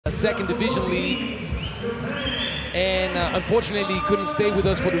a second division league. And unfortunately, he couldn't stay with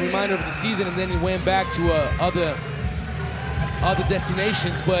us for the remainder of the season, and then he went back to other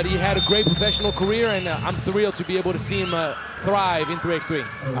destinations. But he had a great professional career, and I'm thrilled to be able to see him thrive in 3x3.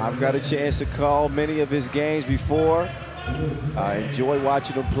 I've got a chance to call many of his games before. I enjoy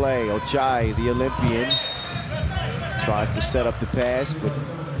watching him play. Ochai, the Olympian, tries to set up the pass, but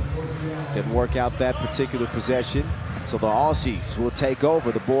didn't work out that particular possession. So the Aussies will take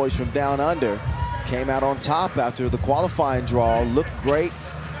over. The boys from down under came out on top after the qualifying draw. Looked great.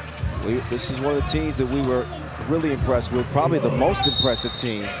 This is one of the teams that we were really impressed with. Probably the most impressive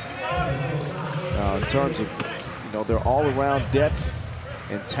team in terms of, you know, their all-around depth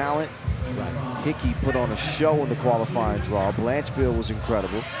and talent. Hickey put on a show in the qualifying draw. Blanchfield was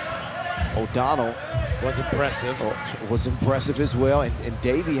incredible. O'Donnell was impressive. Was impressive as well. And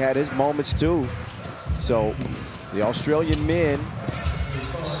Davey had his moments too. So the Australian men,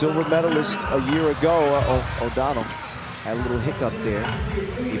 silver medalist a year ago, O'Donnell had a little hiccup there.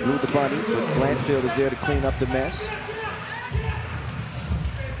 He blew the bunny, but Blanchfield is there to clean up the mess.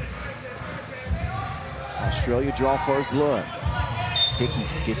 Australia draw first blood. Hickey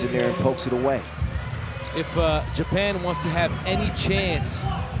gets in there and pokes it away. If Japan wants to have any chance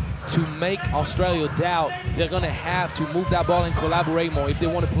to make Australia doubt, they're going to have to move that ball and collaborate more. If they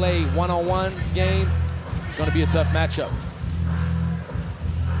want to play one-on-one game, it's going to be a tough matchup.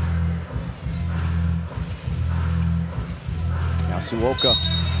 Now Suoka,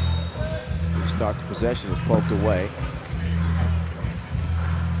 who start the possession, is poked away.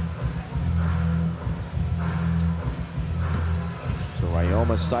 So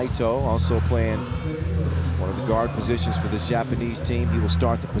Ryoma Saito also playing one of the guard positions for this Japanese team. He will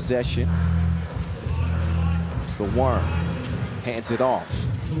start the possession. The Worm hands it off.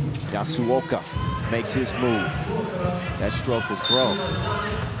 Yasuoka makes his move. That stroke was broke.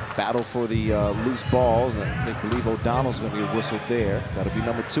 Battle for the loose ball. I believe O'Donnell's going to get whistled there. That'll be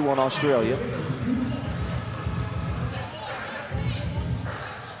number 2 on Australia.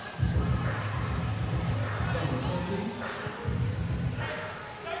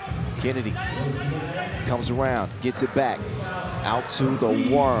 Kennedy comes around, gets it back. Out to the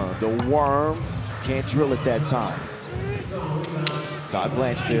Worm. The Worm can't drill it that time. Todd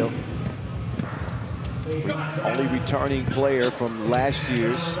Blanchfield, only returning player from last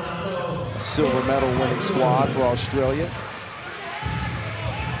year's silver medal winning squad for Australia.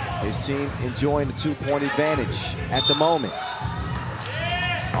 His team enjoying the 2-point advantage at the moment.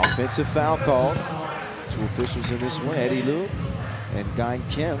 Offensive foul call. 2 officials in this one, Eddie Liu and Gain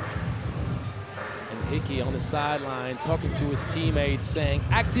Kim. And Hickey on the sideline talking to his teammates saying,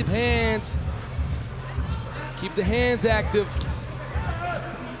 active hands. Keep the hands active.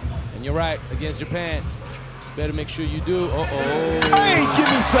 And you're right, against Japan. Better make sure you do. Hey, give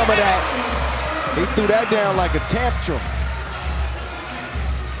me some of that. He threw that down like a tantrum.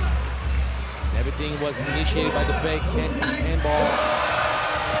 Everything was initiated by the fake handball.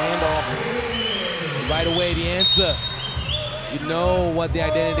 Handoff. Right away, the answer. You know what the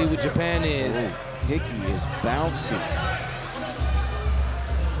identity with Japan is. Ooh, Hickey is bouncing.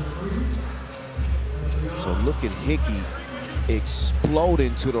 So look at Hickey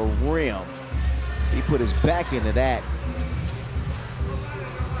exploding to the rim. He put his back into that.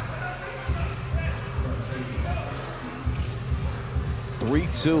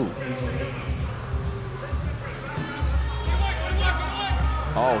 (3-2).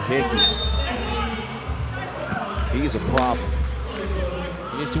 Oh, Hickey. He's a problem.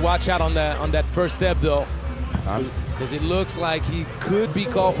 He needs to watch out on that first step, though, because it looks like he could be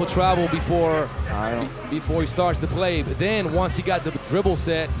called for travel before he starts the play. But then once he got the dribble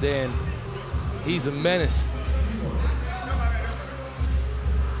set, then he's a menace.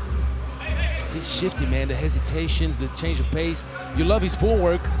 He's shifty, man. The hesitations, the change of pace. You love his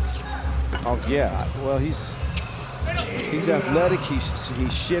footwork. Oh yeah. Well, he's athletic.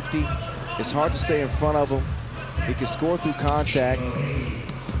 He's shifty. It's hard to stay in front of him. He can score through contact,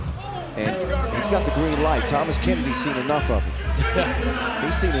 and he's got the green light. Thomas Kennedy's seen enough of it.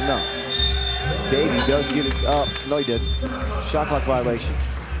 He's seen enough. Davey does get it up. No, he didn't. Shot clock violation.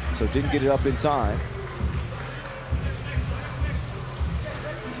 So didn't get it up in time.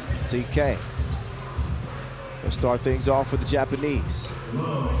 TK. They'll start things off for the Japanese.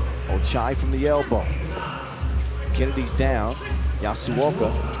 Ochai from the elbow. Kennedy's down.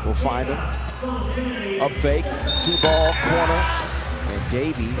 Yasuoka will find him. Up fake, 2-ball corner. And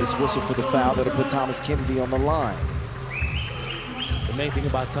Davey is whistled for the foul that'll put Thomas Kennedy on the line. The main thing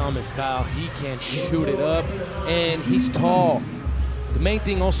about Thomas, Kyle, he can shoot it up, and he's tall. The main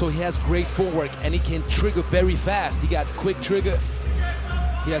thing also, he has great footwork, and he can trigger very fast. He got quick trigger.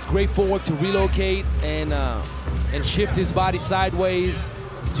 He has great footwork to relocate and shift his body sideways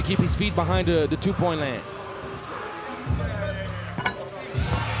to keep his feet behind the two-point land.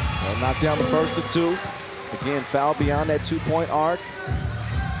 Well, knock down the first of two. Again, foul beyond that two-point arc.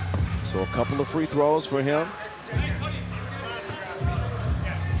 So a couple of free throws for him.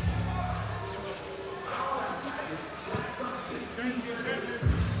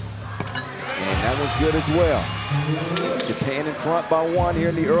 And that one's good as well. Japan in front by one here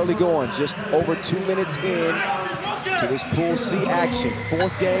in the early going. Just over 2 minutes in to this Pool C action.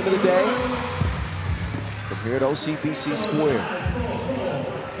 Fourth game of the day from here at OCBC Square.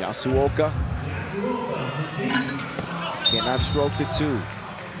 Yasuoka cannot stroke the two.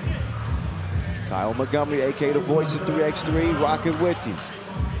 Kyle Montgomery, a.k.a. the voice of 3x3, rocking with you.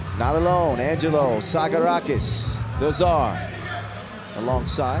 Not alone, Angelo Sagarakis, the Czar,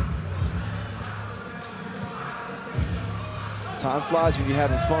 alongside. Time flies when you're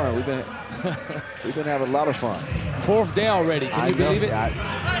having fun. We've been having a lot of fun. Fourth day already. Can you believe it?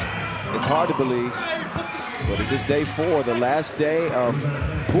 It's hard to believe, but it is day 4, the last day of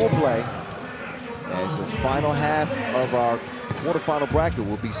pool play, as the final half of our quarterfinal bracket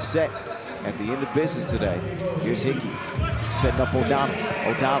will be set at the end of business today. Here's Hickey setting up O'Donnell.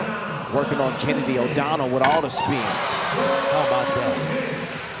 O'Donnell working on Kennedy. O'Donnell with all the spins. How about that?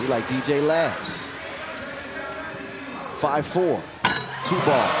 He like DJ Lass. 5-4,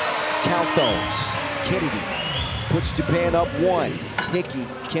 2-ball, count those. Kennedy puts Japan up 1. Hickey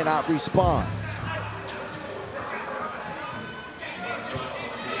cannot respond.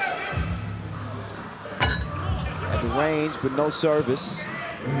 At the range, but no service.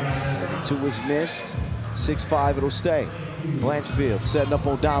 The 2 is missed. 6-5, it'll stay. Blanchfield setting up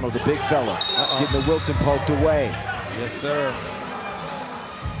O'Donnell, the big fella. Getting the Wilson poked away. Yes, sir.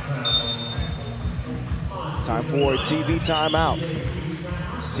 Time for a TV timeout.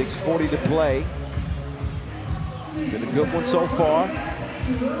 6:40 to play. Been a good one so far.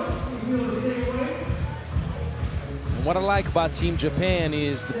 And what I like about Team Japan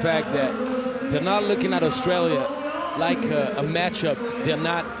is the fact that they're not looking at Australia like a matchup they're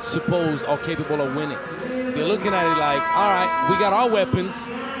not supposed or capable of winning. They're looking at it like, all right, we got our weapons.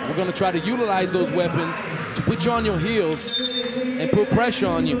 We're going to try to utilize those weapons to put you on your heels and put pressure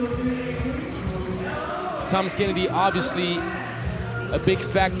on you. Thomas Kennedy, obviously a big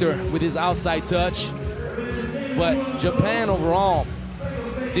factor with his outside touch, but Japan overall,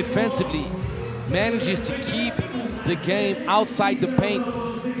 defensively, manages to keep the game outside the paint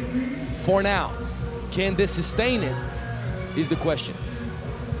for now. Can they sustain it is the question.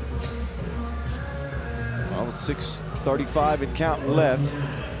 Well, with 6:35 and counting left,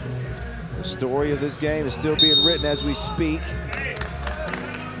 the story of this game is still being written as we speak.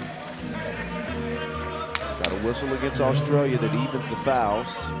 Got a whistle against Australia that evens the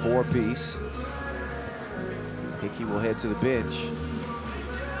fouls, 4 apiece. Hickey will head to the bench.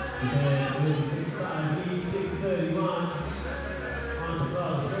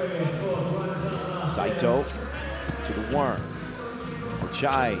 Saito to the worm.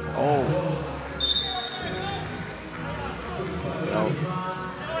 Ochai, You know,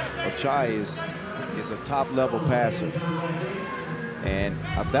 Ochai is a top-level passer. And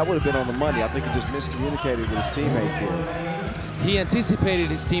that would have been on the money. I think he just miscommunicated with his teammate there. He anticipated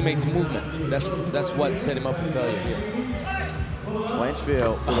his teammate's movement. That's what set him up for failure here.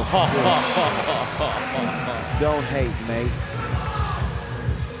 Blanchfield with a finish. Don't hate, mate.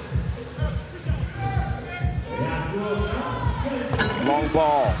 Long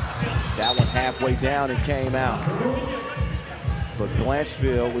ball. That one halfway down and came out. But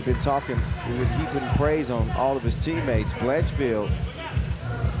Blanchfield, we've been heaping praise on all of his teammates. Blanchfield,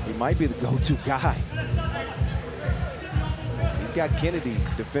 he might be the go-to guy. He's got Kennedy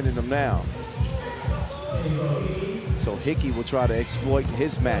defending him now. So Hickey will try to exploit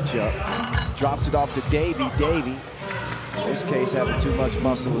his matchup. Drops it off to Davey. Davey, in this case, having too much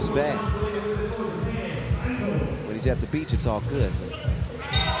muscle is bad. When he's at the beach, it's all good. But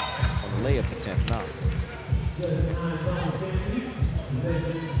on the layup attempt, not.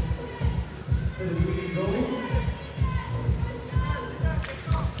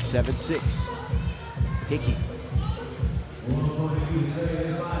 7-6. Hickey.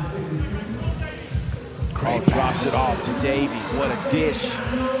 Great drops it off to Davey. What a dish.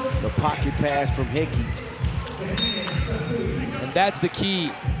 The pocket pass from Hickey. And that's the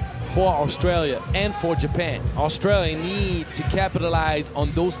key for Australia and for Japan. Australia need to capitalize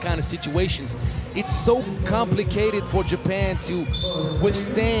on those kind of situations. It's so complicated for Japan to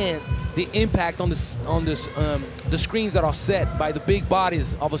withstand the impact on the screens that are set by the big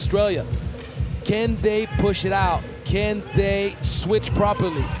bodies of Australia. Can they push it out? can they switch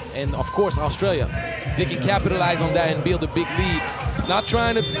properly? And of course, Australia, they can capitalize on that and build a big lead. Not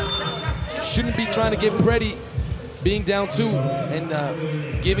trying to, shouldn't be trying to get pretty being down 2 and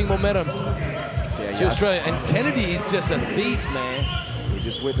giving momentum to Australia. And Kennedy is just a thief, man. We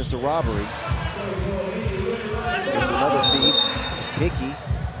just witnessed a robbery. There's another thief, Hickey.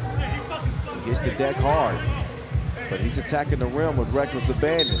 He hits the deck hard, but he's attacking the rim with reckless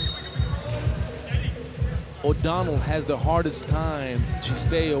abandon. O'Donnell has the hardest time to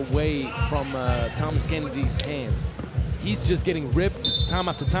stay away from Thomas Kennedy's hands. He's just getting ripped time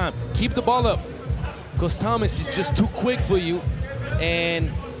after time. Keep the ball up, because Thomas is just too quick for you,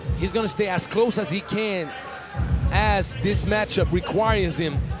 and he's going to stay as close as he can as this matchup requires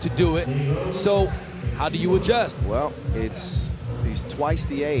him to do it. So how do you adjust? Well, he's twice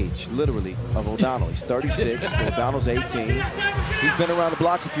the age, literally, of O'Donnell. He's 36, O'Donnell's 18. He's been around the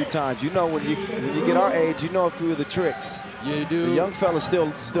block a few times. You know, when you get our age, you know a few of the tricks. You do. The young fella's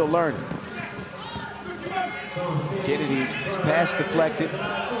still learning. Kennedy, his pass deflected.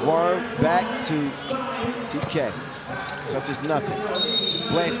 Worm back to TK. Touches nothing.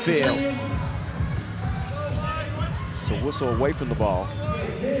 Blanchfield. So whistle away from the ball.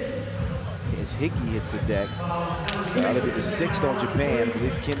 As Hickey hits the deck. That'll be the 6th on Japan. I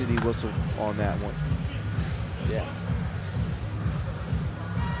believe Kennedy whistled on that one. Yeah.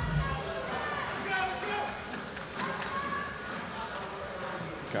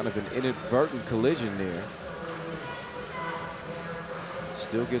 Kind of an inadvertent collision there.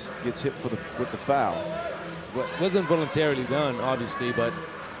 Still gets hit with the foul. Well, it wasn't voluntarily done, obviously, but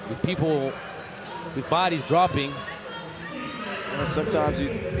with people with bodies dropping. Well, sometimes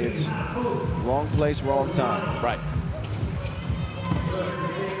it's wrong place, wrong time. Right.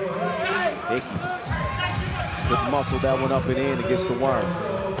 Hickey could muscle that one up and in against the worm.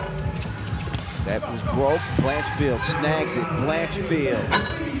 That was broke. Blanchfield snags it. Blanchfield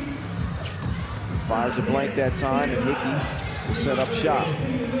fires a blank that time, and Hickey will set up shot.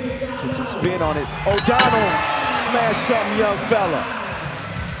 Put some spin on it. O'Donnell smash something, young fella.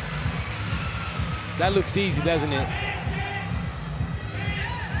 That looks easy, doesn't it?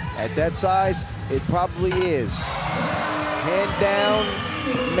 At that size, it probably is. Hand down,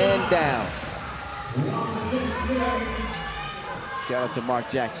 man down. Shout out to Mark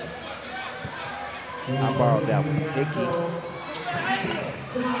Jackson. I borrowed that one. Hickey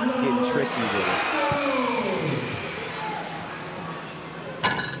getting tricky with it.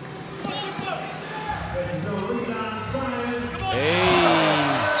 Hey.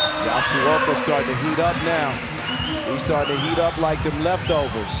 Yasuoka starting to heat up now. He's starting to heat up like them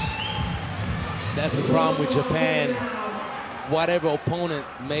leftovers. That's the problem with Japan. Whatever opponent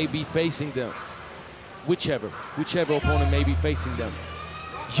may be facing them, whichever opponent may be facing them,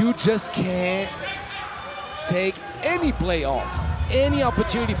 you just can't take any play off. Any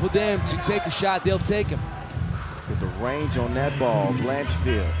opportunity for them to take a shot, they'll take him. With the range on that ball,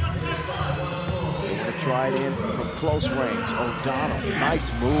 Blanchfield able to try it in from close range. O'Donnell,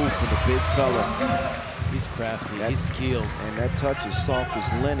 nice move for the big fella. He's crafty, he's skilled. And that touch is soft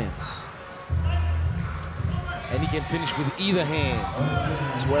as linens. And he can finish with either hand.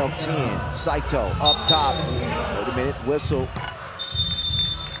 12-10, Saito up top. Wait a minute, whistle.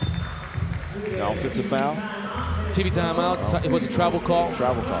 An offensive foul? TV timeout. Oh. It was a travel call.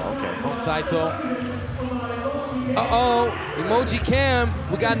 Travel call, okay. On Saito. Uh-oh, emoji cam.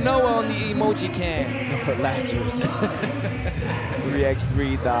 We got Noah on the emoji cam. Noah Lazarus.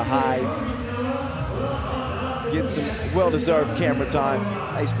 3x3, the high. Get some well-deserved camera time.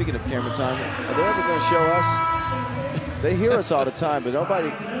 Hey, speaking of camera time, are they ever going to show us? They hear us all the time, but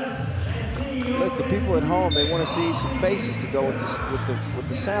nobody. Look, the people at home, they want to see some faces to go with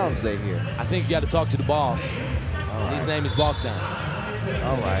the sounds they hear. I think you got to talk to the boss. Right. His name is Bogdan.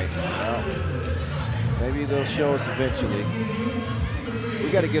 All right. Well, maybe they'll show us eventually. We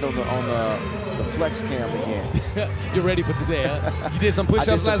got to get on the flex cam again. You're ready for today, huh? You did some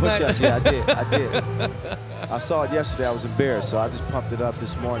push-ups last night? Yeah, I did. I saw it yesterday. I was embarrassed, so I just pumped it up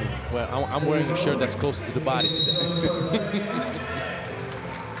this morning. Well, I'm wearing a shirt that's closer to the body today.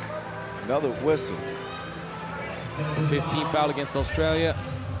 Another whistle. So 15 foul against Australia.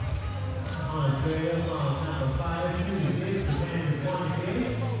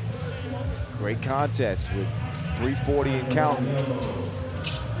 Great contest with 3:40 and counting.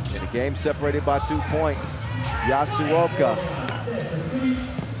 In a game separated by 2 points. Yasuoka.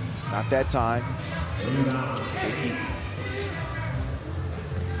 Not that time. Hickey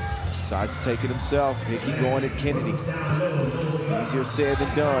decides to take it himself. Hickey going at Kennedy. Easier said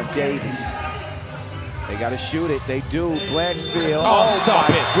than done. Davey. They got to shoot it. They do. Blanchfield. Oh, stop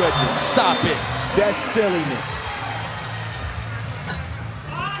it. Goodness. Stop it. That's silliness.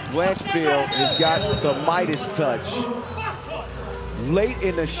 Blanchfield has got the Midas touch. Late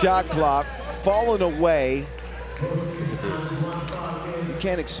in the shot clock, falling away. Look at this. You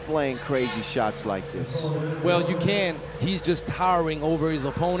can't explain crazy shots like this. Well, you can. He's just towering over his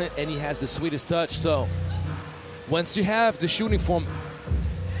opponent, and he has the sweetest touch. So once you have the shooting form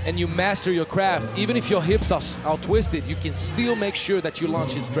and you master your craft, even if your hips are twisted, you can still make sure that you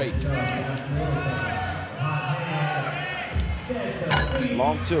launch it straight.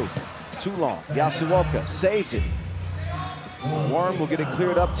 Long two. Too long. Yasuoka saves it. Worm will get it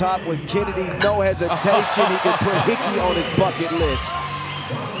cleared up top with Kennedy. No hesitation. He can put Hickey on his bucket list.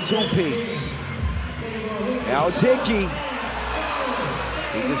 Two-piece. Now it's Hickey.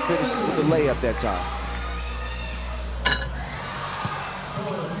 He just finishes with the layup that time.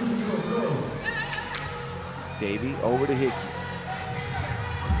 Davey over to Hickey.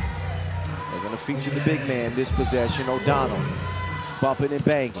 They're going to feature the big man this possession. O'Donnell bumping and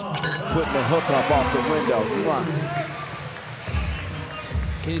banging. Putting the hook up off the window. Mwah.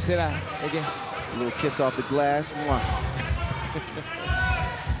 Can you say that again? A little kiss off the glass. Mwah.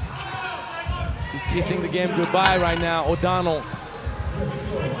 He's kissing the game goodbye right now. O'Donnell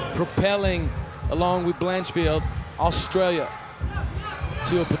propelling along with Blanchfield, Australia,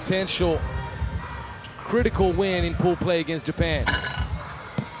 to a potential critical win in pool play against Japan.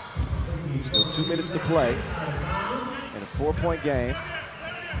 Still 2 minutes to play in a 4-point game.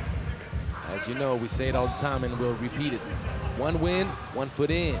 As you know, we say it all the time and we'll repeat it. One win, 1 foot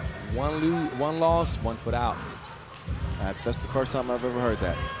in. One loss, 1 foot out. That's the first time I've ever heard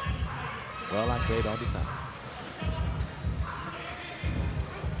that. Well, I say it all the time.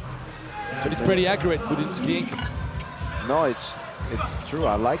 But it's pretty accurate, wouldn't you think? No, it's true.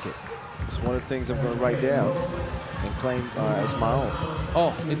 I like it. It's one of the things I'm going to write down and claim as my own.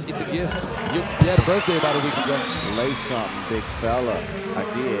 Oh, it's a gift. You had a birthday about a week ago. Lay something, big fella. I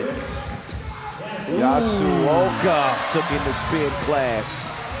did. Yasuoka took in the spin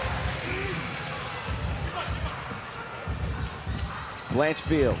class.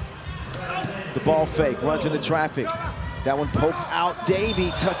 Blanchfield, the ball fake, runs into traffic. That one poked out.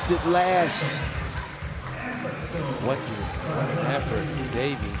 Davey touched it last. What an effort.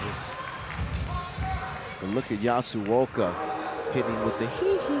 Davey just... And look at Yasuoka hitting with the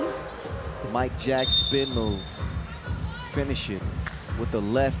hee-hee. Mike Jack spin move. Finish it with the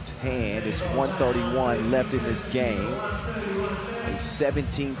left hand. It's 1:31 left in this game. A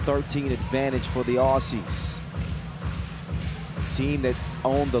 17-13 advantage for the Aussies. A team that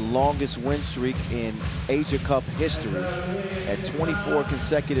owned the longest win streak in Asia Cup history at 24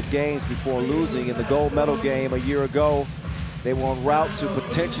 consecutive games before losing in the gold medal game a year ago. They were en route to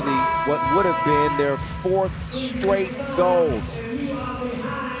potentially what would have been their 4th straight gold.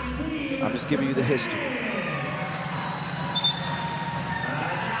 I'm just giving you the history.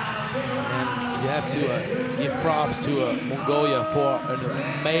 And you have to give props to Mongolia for an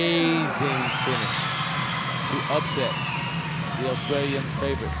amazing finish to upset the Australian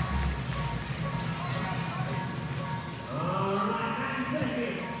favorite.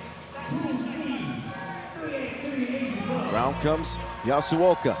 Round comes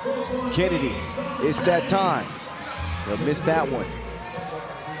Yasuoka. Kennedy, it's that time. They'll miss that one.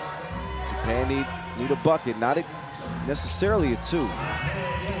 Japan need a bucket, not necessarily a 2.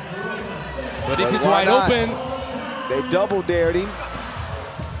 But if it's wide open, they double dared him.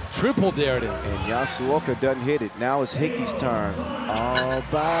 Triple dared him. And Yasuoka doesn't hit it. Now it's Hickey's turn. All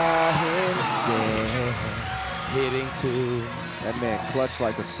by himself. Hitting 2. That man clutched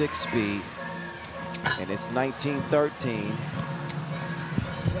like a 6-speed. And it's 19-13.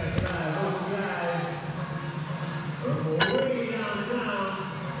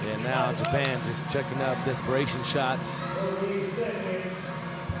 And now Japan just checking up desperation shots.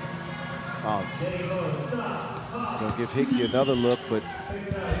 Gonna give Hickey another look, but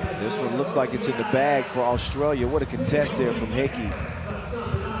this one looks like it's in the bag for Australia. What a contest there from Hickey.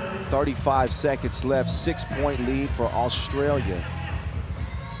 35 seconds left, 6-point lead for Australia.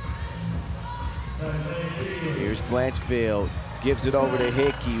 Here's Blanchfield, gives it over to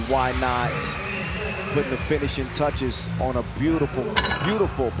Hickey. Why not? Putting the finishing touches on a beautiful,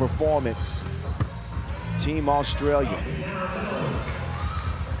 beautiful performance. Team Australia.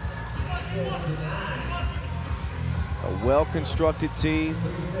 A well-constructed team,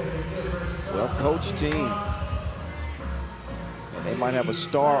 well-coached team. And they might have a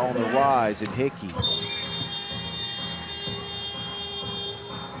star on the rise in Hickey.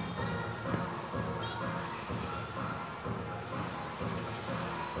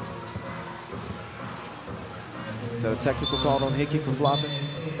 Is that a technical call on Hickey for flopping?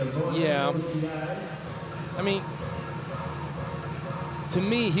 Yeah. I mean, to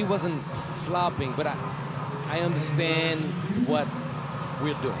me, he wasn't flopping, but I understand what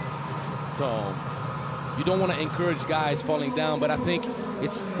we're doing. So you don't want to encourage guys falling down, but I think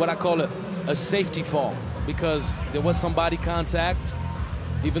it's what I call a safety fall, because there was some body contact,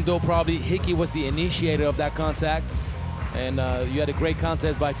 even though probably Hickey was the initiator of that contact. And you had a great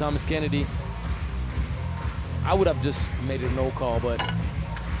contest by Thomas Kennedy. I would have just made it a no call, but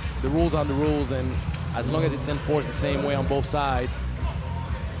the rules are the rules, and as long as it's enforced the same way on both sides,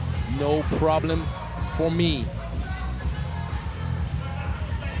 no problem for me.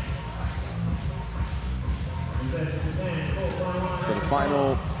 So the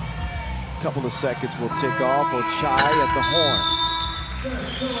final couple of seconds will tick off. Ochai at the horn.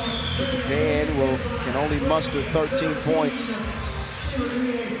 So Japan can only muster 13 points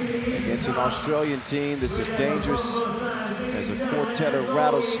against an Australian team. This is dangerous as a quartet of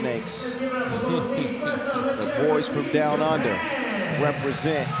rattlesnakes. The boys from down under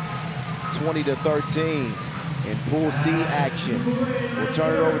represent 20-13 in Pool C action. We'll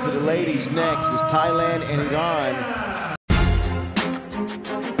turn it over to the ladies next as Thailand and Iran